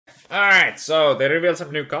Alright, so they revealed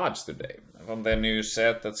some new cards today from the new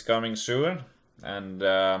set that's coming soon. And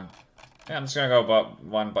yeah, I'm just gonna go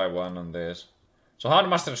one by one on this. So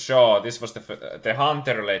Handmaster Shaw, this was the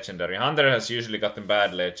Hunter legendary. Hunter has usually gotten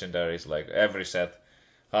bad legendaries, like every set.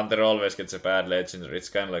 Hunter always gets a bad legendary, it's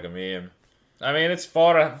kind of like a meme. I mean, it's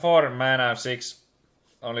 4 mana, 6,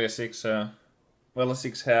 only a 6, well, a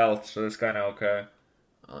 6 health, so it's kind of okay.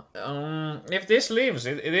 If this lives,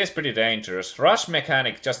 it is pretty dangerous. Rush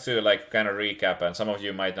mechanic, just to like kind of recap, and some of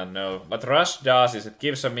you might not know, what Rush does is it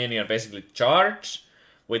gives a minion basically charge,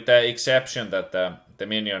 with the exception that the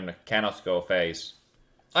minion cannot go face.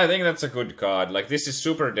 I think that's a good card. Like, this is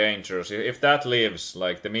super dangerous. If that lives,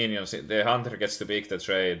 like the minions, the hunter gets to pick the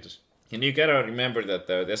trades. And you gotta remember that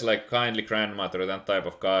there's like Kindly Grandmother, that type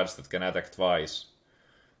of cards that can attack twice.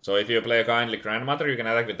 So if you play a Kindly Grandmother, you can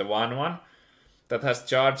attack with the 1/1 that has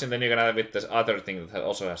charge, and then you can attack with this other thing that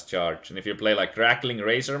also has charge. And if you play like Crackling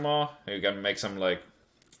Razor Maw, you can make some like,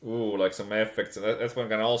 like some effects. That one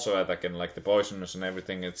can also attack, and like the poisonous and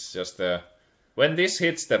everything. It's just when this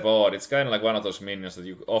hits the board, it's kind of like one of those minions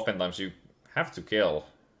that oftentimes you have to kill.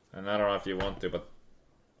 And I don't know if you want to, but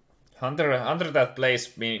Hunter that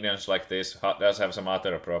plays minions like this does have some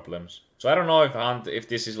other problems. So I don't know if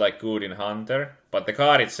this is like good in Hunter, but the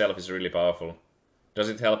card itself is really powerful. Does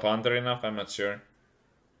it help Hunter enough? I'm not sure.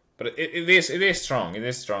 But it is strong. It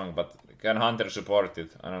is strong, but can Hunter support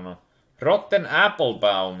it? I don't know. Rotten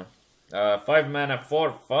Applebaum. 5 mana,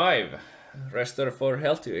 4/5. Restore 4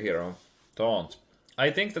 health to a hero. Taunt. I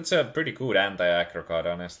think that's a pretty good anti-aggro card,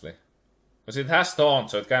 honestly. Because it has Taunt,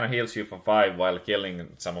 so it kind of heals you for 5 while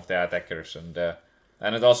killing some of the attackers. And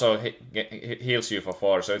it also heals you for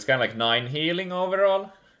 4, so it's kind of like 9 healing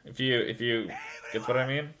overall. If you get what I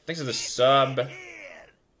mean. Thanks for the sub.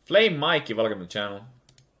 Flame Mikey, welcome to the channel.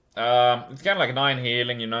 It's kind of like 9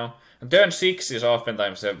 healing, you know. And turn 6 is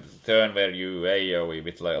oftentimes a turn where you AoE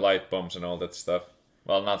with like light bombs and all that stuff.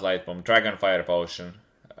 Well, not light bomb, Dragonfire Potion.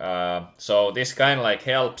 So this kind of like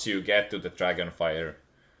helps you get to the Dragonfire.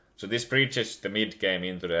 So this breaches the mid game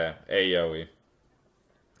into the AoE.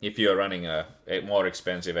 If you're running a more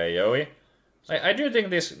expensive AoE. I do think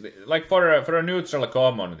this, like for a neutral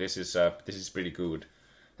common, this is pretty good.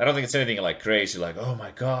 I don't think it's anything like crazy, like, oh my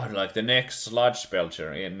god, like the next Sludge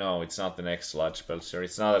Belcher. No, it's not the next Sludge Belcher.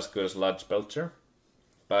 It's not as good as Sludge Belcher.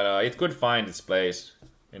 But it could find its place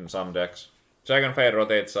in some decks. Dragonfire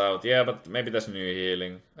rotates out, yeah, but maybe there's new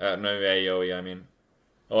healing. No AoE, I mean.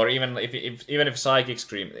 Or even if Psychic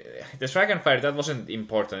Scream. The Dragonfire, that wasn't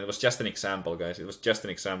important. It was just an example, guys. It was just an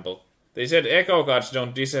example. They said Echo cards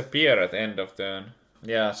don't disappear at the end of turn.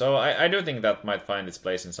 Yeah, so I do think that might find its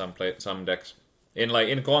place in some decks.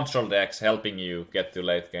 In control decks, helping you get to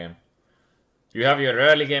late game. You have your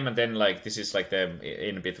early game, and then like this is like the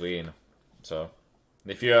in between. So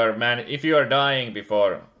if you are dying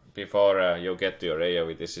before you get to your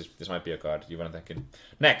AoE, this might be a card you want to take in.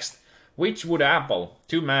 Next, Witchwood Apple,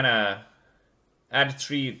 2 mana. Add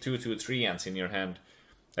 3 2/3 in your hand.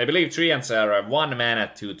 I believe 3/3 are 1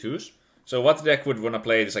 mana 2/2s. So what deck would want to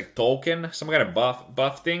play this, like token, some kind of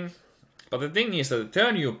buff thing. But the thing is that the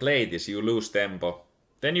turn you play this, you lose tempo.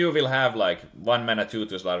 Then you will have like 1 mana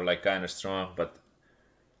 2/2s that are like kind of strong, but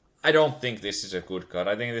I don't think this is a good card.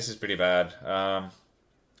 I think this is pretty bad.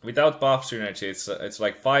 Without buff synergy, it's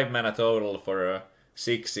like 5 mana total for a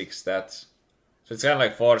 6/6 stats. So it's kind of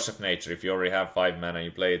like Force of Nature. If you already have 5 mana,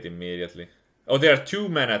 you play it immediately. Oh, they are 2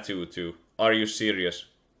 mana 2/2. Are you serious?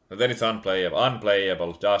 But then it's unplayable.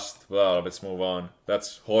 Unplayable. Just, well, let's move on.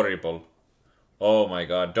 That's horrible. Oh my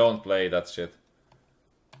god, don't play that shit.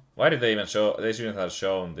 Why did they even show... They shouldn't have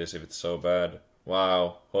shown this if it's so bad.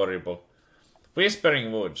 Wow, horrible.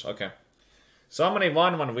 Whispering Woods, okay. Summon a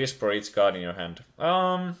 1/1 Whisper each card in your hand.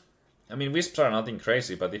 I mean, Wisps are nothing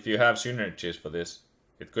crazy, but if you have synergies for this,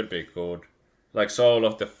 it could be good. Like Soul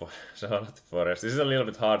of the Forest. This is a little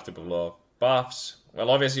bit hard to pull off. Buffs. Well,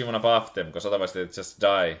 obviously you want to buff them, because otherwise they just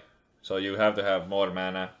die. So you have to have more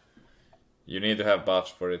mana. You need to have buffs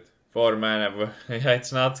for it. 4 mana. Yeah,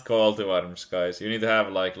 it's not Call to Arms, guys. You need to have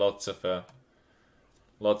like lots of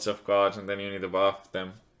cards, and then you need to buff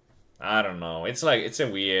them. I don't know. It's a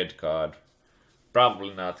weird card.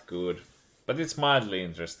 Probably not good, but it's mildly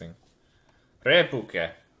interesting.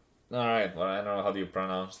 Repuke. Alright, well, I don't know how do you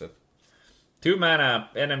pronounce that. 2 mana,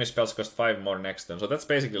 enemy spells cost 5 more next turn. So that's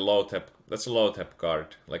basically low tap. That's a low tap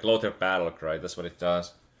card. Like low tap battle cry, that's what it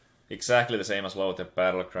does. Exactly the same as low tap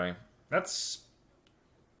battle cry.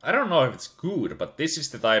 I don't know if it's good, but this is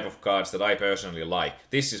the type of cards that I personally like.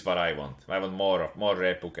 This is what I want. I want more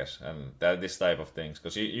Repukes and this type of things.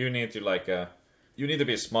 Because you need to like you need to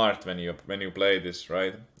be smart when you play this,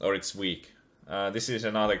 right? Or it's weak. This is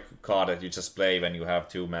another card that you just play when you have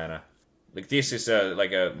 2 mana. Like this is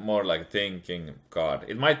like a more like thinking card.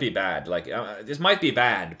 It might be bad. Like this might be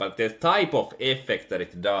bad, but the type of effect that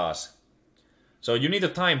it does. So you need to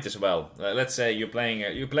time this well. Let's say you're playing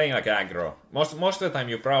like aggro. Most of the time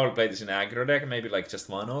you probably play this in aggro deck, maybe like just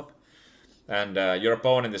 1-off. And your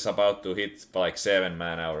opponent is about to hit for like 7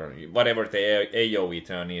 mana or whatever the AoE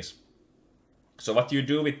turn is. So what you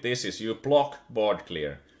do with this is you block board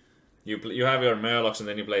clear. You have your Murlocs and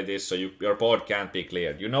then you play this, so your board can't be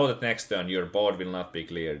cleared. You know that next turn your board will not be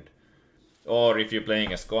cleared. Or if you're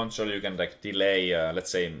playing as console, you can like delay, let's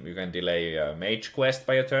say you can delay Mage Quest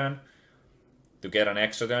by a turn. To get an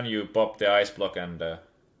extra turn, you pop the Ice Block and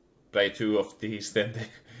play 2 of these, then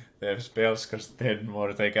their spells cost 10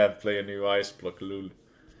 more, they can't play a new Ice Block, lol.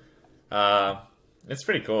 It's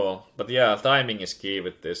pretty cool, but yeah, timing is key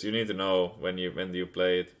with this. You need to know when you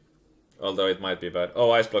play it. Although it might be bad.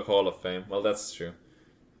 Oh, Ice Block Hall of Fame. Well, that's true.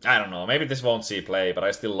 I don't know. Maybe this won't see play, but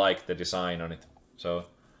I still like the design on it. So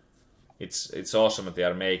it's awesome that they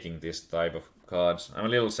are making this type of cards. I'm a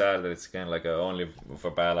little sad that it's kind of like only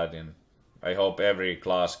for Paladin. I hope every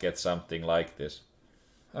class gets something like this.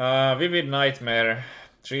 Vivid Nightmare.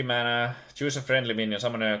 3 mana. Choose a friendly minion.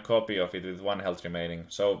 Summon a copy of it with 1 health remaining.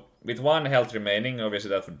 So with 1 health remaining,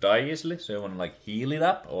 obviously that would die easily. So you want to like heal it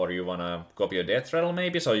up, or you want to copy a death rattle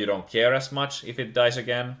maybe, so you don't care as much if it dies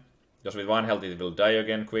again. Because with 1 health it will die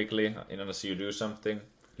again quickly, unless you do something.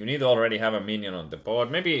 You need to already have a minion on the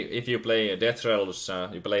board. Maybe if you play death rattles,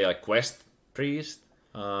 you play like Quest Priest.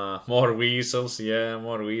 More weasels, yeah,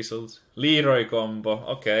 more weasels. Leroy combo,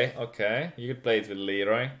 okay. You could play it with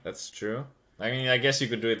Leroy, that's true. I mean, I guess you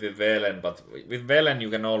could do it with Velen, but with Velen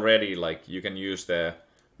you can already, like, you can use the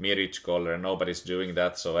Mirage Collar, and nobody's doing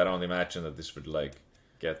that, so I don't imagine that this would, like,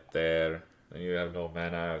 get there. Then you have no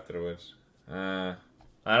mana afterwards. I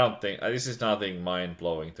don't think, this is nothing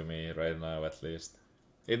mind-blowing to me right now, at least.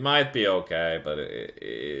 It might be okay, but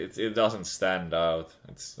it doesn't stand out.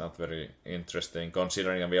 It's not very interesting,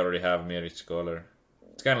 considering that we already have Mirage Collar.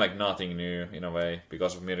 It's kind of like nothing new in a way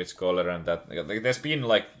because of Mirage Collar and that. Like, there's been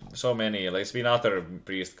like so many, like there's been other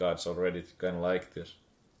priest cards already kind of like this.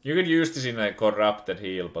 You could use this in a corrupted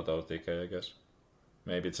heal, but OTK, I guess.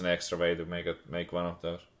 Maybe it's an extra way to make one of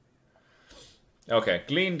those. Okay,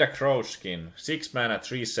 Glinda Crowskin, 6 mana,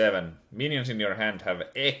 3/7. Minions in your hand have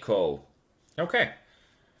Echo. Okay,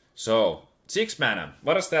 so 6 mana.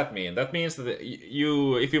 What does that mean? That means that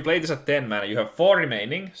if you play this at 10 mana, you have 4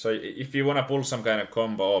 remaining. So if you want to pull some kind of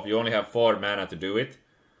combo off, you only have 4 mana to do it.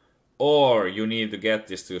 Or you need to get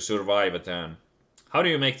this to survive a turn. How do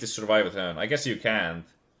you make this survive a turn? I guess you can't.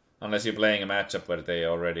 Unless you're playing a matchup where they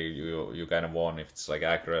already, you kind of won if it's like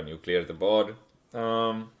aggro and you clear the board.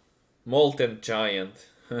 Molten Giant.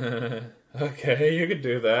 Okay, you could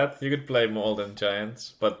do that. You could play Molten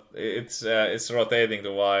Giants, but it's rotating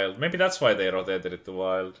to wild. Maybe that's why they rotated it to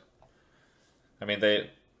wild. I mean,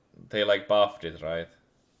 they like buffed it, right?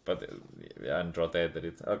 But and rotated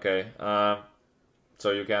it. Okay. So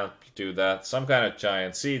you can't do that. Some kind of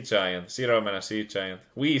giant, sea giant, 0 mana sea giant,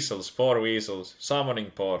 weasels, 4 weasels, summoning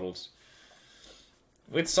portals.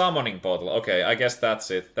 With summoning portal, okay, I guess that's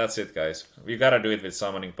it. That's it, guys. We gotta do it with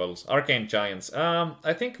summoning portals. Arcane Giants.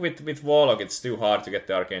 I think with Warlock it's too hard to get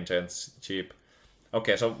the Arcane Giants cheap.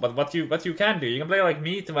 Okay, so but what you can do, you can play like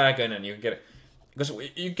Meat Wagon and you can get, because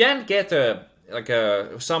you can get a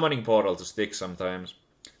summoning portal to stick sometimes.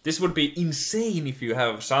 This would be insane if you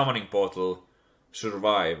have summoning portal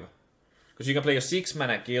survive, because you can play a 6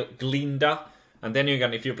 mana Glinda, and then you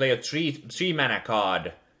can, if you play a 3 mana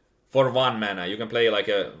card. For 1 mana, you can play like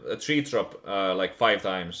a 3-drop like 5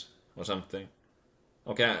 times or something.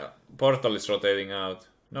 Okay, Portal is rotating out.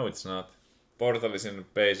 No, it's not. Portal is in the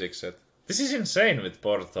basic set. This is insane with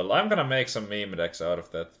Portal. I'm gonna make some meme decks out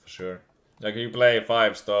of that for sure. Like you play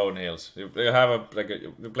 5 Stonehills. You have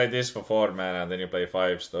you play this for 4 mana, and then you play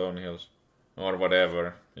 5 Stonehills or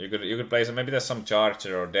whatever. You could play some. Maybe there's some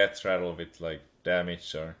Charger or Death Rattle with like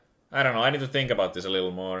damage or I don't know. I need to think about this a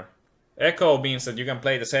little more. Echo means that you can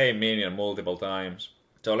play the same minion multiple times.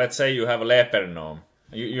 So let's say you have a Leper Gnome.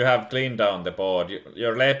 You have cleaned down the board.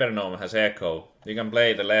 Your Leper Gnome has Echo. You can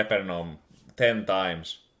play the Leper Gnome 10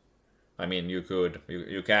 times. I mean, you could.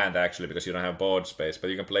 You can't actually because you don't have board space, but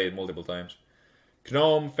you can play it multiple times.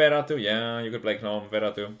 Gnome Feratu, yeah, you could play Gnome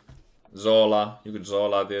Feratu. Zola, you could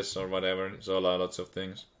Zola this or whatever. Zola lots of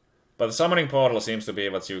things. But the Summoning Portal seems to be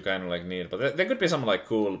what you kind of like need. But there could be some like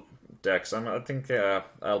cool decks. I think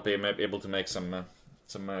I'll be able to make some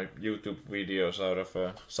YouTube videos out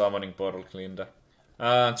of Summoning Portal Glinda.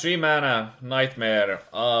 3 mana Nightmare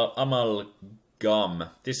Amalgam.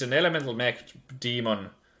 This is an elemental mech demon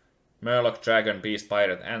Murloc, Dragon, Beast,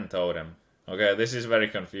 Pirate, and Totem. Okay, this is very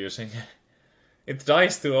confusing. It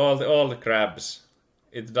dies to all the crabs.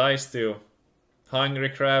 It dies to Hungry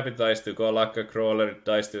Crab, it dies to Golakka Crawler, it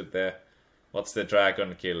dies to the... What's the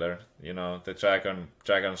Dragon Killer? You know, the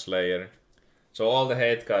Dragon Slayer. So all the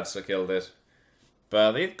hate cards will kill this.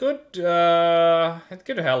 But it could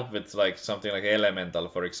help with like something like Elemental,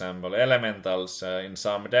 for example. Elementals in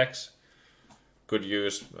some decks could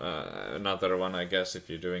use another one, I guess, if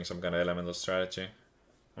you're doing some kind of Elemental strategy.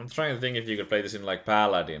 I'm trying to think if you could play this in like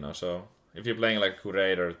Paladin or so. If you're playing like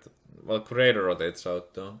Curator, well, Curator rotates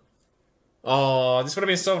out though. Oh, this would have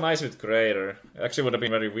been so nice with Curator. Actually, would have been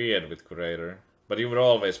very weird with Curator, but you would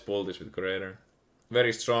always pull this with Curator.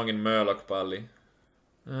 Very strong in Murloc Pally.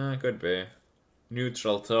 Could be.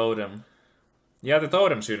 Neutral Totem. Yeah, the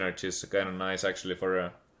Totem synergy is kind of nice actually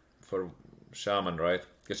for Shaman, right?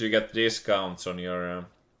 Because you get discounts on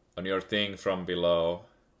your thing from below.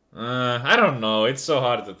 I don't know. It's so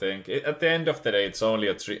hard to think. At the end of the day, it's only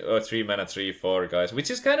a 3 mana 3/4 guys,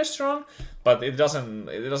 which is kind of strong, but it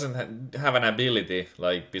doesn't have an ability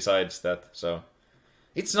like besides that. So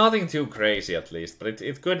it's nothing too crazy at least, but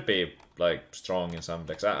it could be like strong in some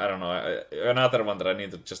decks. I don't know. Another one that I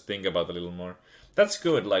need to just think about a little more. That's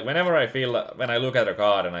good. Like whenever I feel when I look at a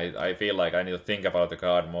card and I feel like I need to think about the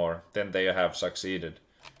card more, then they have succeeded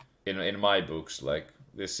in my books. Like.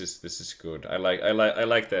 This is good. I like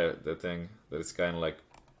the thing that it's kind of like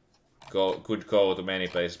could go to many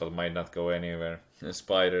places but might not go anywhere. The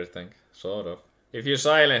spider thing, sort of. If you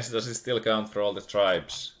silence, does it still count for all the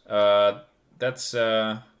tribes? That's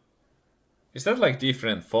is that like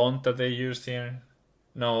different font that they used here?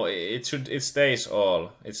 No, it stays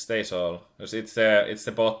all. It stays all. It's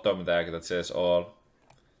the bottom tag that says all.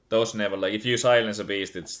 Those never like if you silence a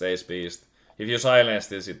beast, it stays beast. If you silence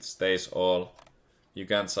this, it stays all. You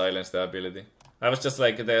can't silence the ability. I was just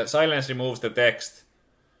like, the silence removes the text.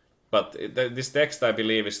 But this text, I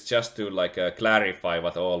believe, is just to like clarify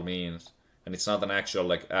what all means. And it's not an actual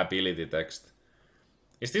like ability text.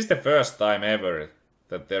 Is this the first time ever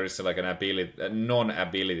that there is like a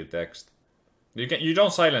non-ability text? You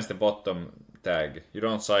don't silence the bottom tag. You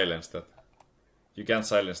don't silence that. You can't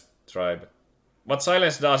silence tribe. What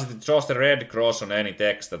silence does is it draws the red cross on any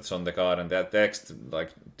text that's on the card, and that text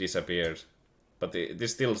like disappears. But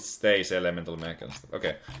this still stays elemental mechanism.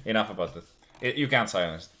 Okay, enough about that. You can't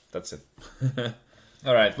silence. That's it.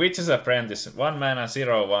 Alright, Witch's Apprentice. 1 mana,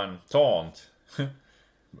 0/1. Taunt.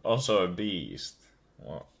 Also a beast.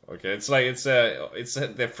 Wow. Okay, it's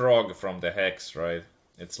the frog from the Hex, right?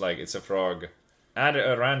 It's a frog. Add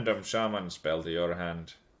a random shaman spell to your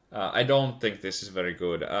hand. I don't think this is very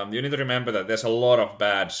good. You need to remember that there's a lot of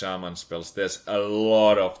bad shaman spells. There's a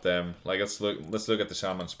lot of them. Like let's look at the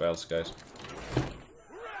shaman spells, guys.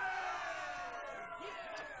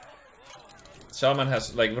 Shaman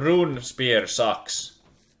has like Rune Spear sucks.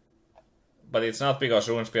 But it's not because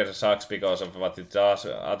Rune Spear sucks because of what it does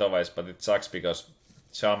otherwise, but it sucks because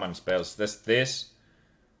shaman spells. There's this.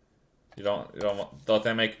 You don't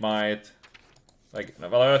Totemic Might. Like,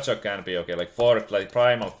 well, Earthshock can be okay, like Fork, like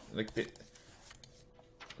Primal, like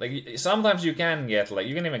sometimes you can get, like,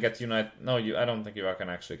 you can even get Unite, no, I don't think you can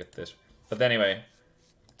actually get this. But anyway,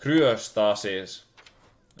 Cryostasis,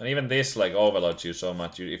 and even this, like, overloads you so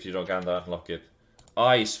much if you can't unlock it.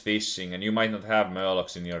 Ice Fishing, and you might not have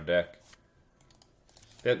Murlocs in your deck.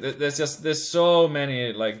 There's so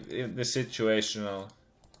many, like, the situational,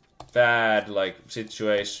 bad, like,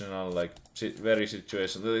 situational, like, very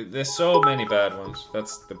situational. There's so many bad ones.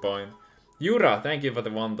 That's the point. Yura, thank you for the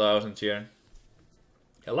 1000 here.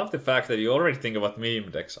 I love the fact that you already think about meme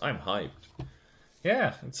decks. I'm hyped.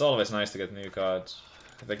 Yeah, it's always nice to get new cards.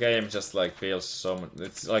 The game just like feels so much.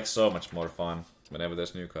 It's like so much more fun whenever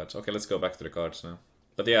there's new cards. Okay, let's go back to the cards now.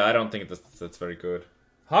 But yeah, I don't think that's very good.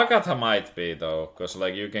 Hagatha might be though, because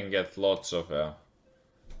like you can get lots of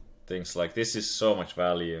things like this is so much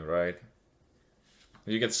value, right?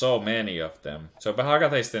 You get so many of them. So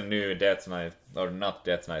Hagatha is the new Death Knight, or not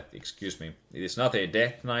Death Knight, excuse me. It is not a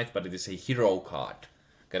Death Knight, but it is a hero card.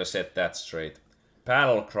 Gotta set that straight.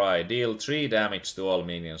 Battle Cry, deal 3 damage to all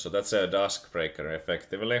minions, so that's a Duskbreaker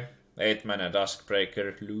effectively. 8 mana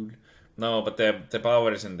Duskbreaker, lol. No, but the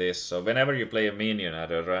power is in this, so whenever you play a minion,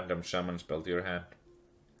 add a random shaman spell to your hand.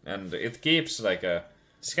 And it keeps like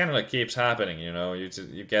it's kind of like keeps happening, you know. You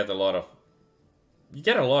get a lot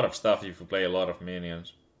of stuff if you play a lot of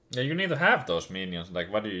minions. Yeah, you need to have those minions.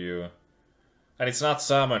 Like, what do you? And it's not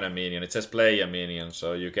summon a minion; it says play a minion.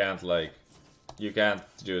 So you can't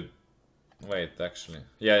do. Wait, actually,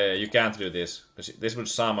 yeah, you can't do this because this would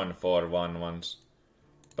summon for 1/1s.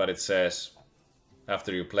 But it says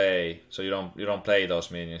after you play. So you don't play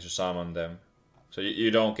those minions, you summon them. So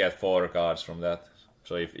you don't get 4 cards from that.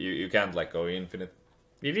 So if you can't like go infinite.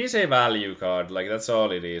 It is a value card, like that's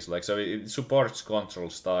all it is. Like so it supports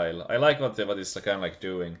control style. I like what it's kind of like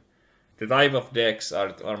doing. The type of decks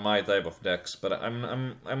are my type of decks, but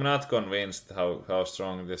I'm not convinced how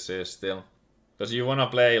strong this is still. Because you wanna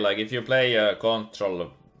play, like if you play a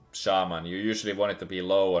control shaman, you usually want it to be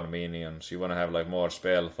low on minions. You wanna have like more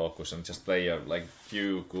spell focus and just play like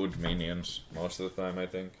few good minions most of the time, I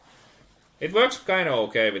think. It works kind of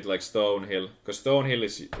okay with like Stonehill, because Stonehill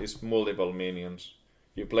is multiple minions.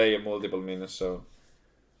 You play a multiple minions, so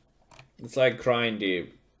it's like grindy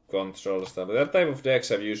control stuff. But that type of decks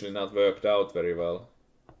have usually not worked out very well.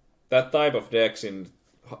 That type of decks in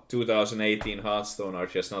 2018 Hearthstone are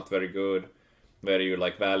just not very good, where you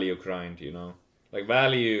like value grind, you know. Like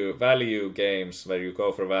value games where you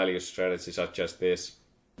go for value strategy such as this,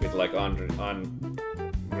 with like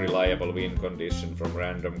unreliable win condition from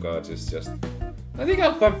random cards is just... I think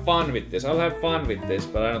I'll have fun with this. I'll have fun with this,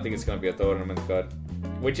 but I don't think it's gonna be a tournament card.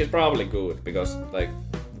 Which is probably good, because like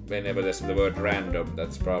whenever there's the word random,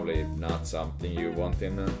 that's probably not something you want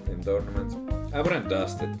in tournaments. I wouldn't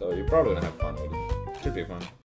dust it though, you probably gonna have fun with it. Should be fun.